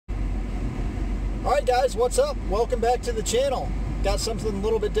Alright guys, what's up? Welcome back to the channel. Got something a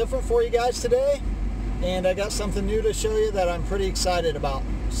little bit different for you guys today, and I got something new to show you that I'm pretty excited about,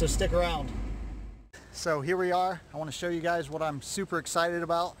 so stick around. So here we are. I want to show you guys what I'm super excited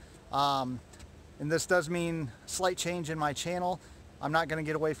about, and this does mean a slight change in my channel. I'm not going to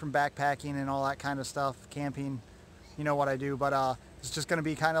get away from backpacking and all that kind of stuff, camping, you know what I do, but it's just going to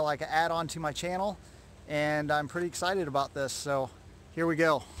be kind of like an add-on to my channel, and I'm pretty excited about this, so here we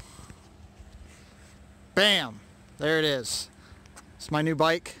go. Bam! There it is. It's my new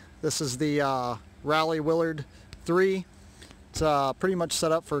bike. This is the Raleigh Willard 3. It's pretty much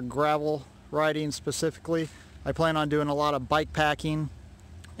set up for gravel riding specifically. I plan on doing a lot of bike packing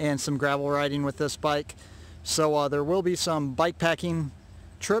and some gravel riding with this bike. So there will be some bike packing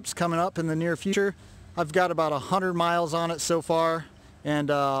trips coming up in the near future. I've got about 100 miles on it so far, and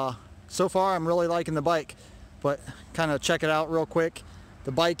so far I'm really liking the bike. But kind of check it out real quick.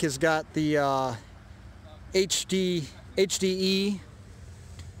 The bike has got the HDE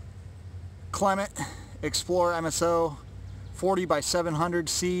Clement Explorer MSO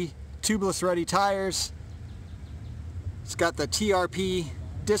 40x700C tubeless ready tires. It's got the TRP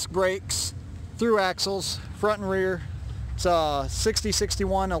disc brakes, through axles, front and rear. It's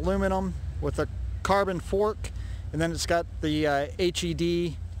 6061 aluminum with a carbon fork, and then it's got the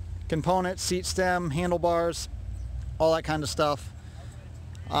HED components, seat stem, handlebars, all that kind of stuff.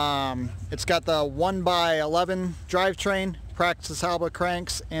 It's got the 1x11 drivetrain, Praxis Alba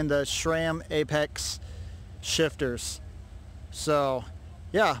cranks, and the SRAM Apex shifters. So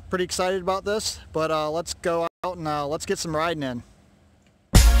yeah, pretty excited about this, but let's go out and let's get some riding in.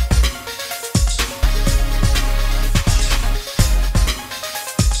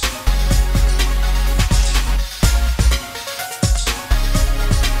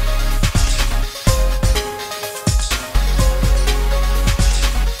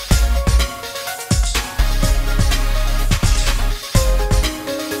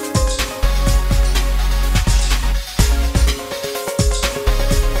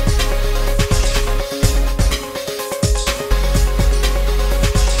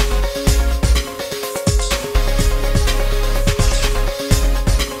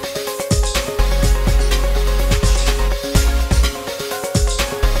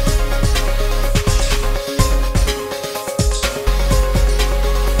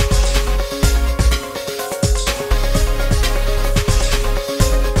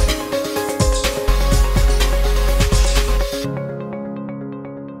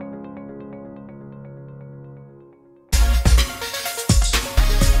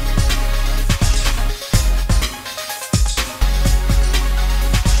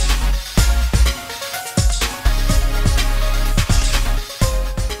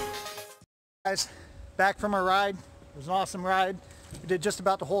 Guys, back from our ride. It was an awesome ride. We did just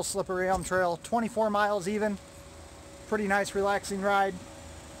about the whole Slippery Elm Trail, 24 miles even. Pretty nice, relaxing ride.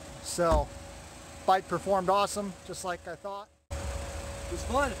 So, bike performed awesome, just like I thought. It was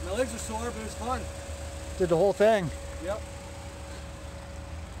fun. My legs are sore, but it was fun. Did the whole thing. Yep.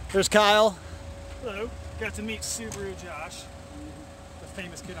 There's Kyle. Hello. Got to meet Subaru Josh, the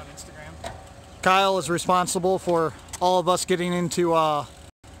famous kid on Instagram. Kyle is responsible for all of us getting into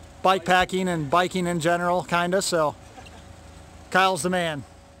bike packing and biking in general, kinda, so Kyle's the man.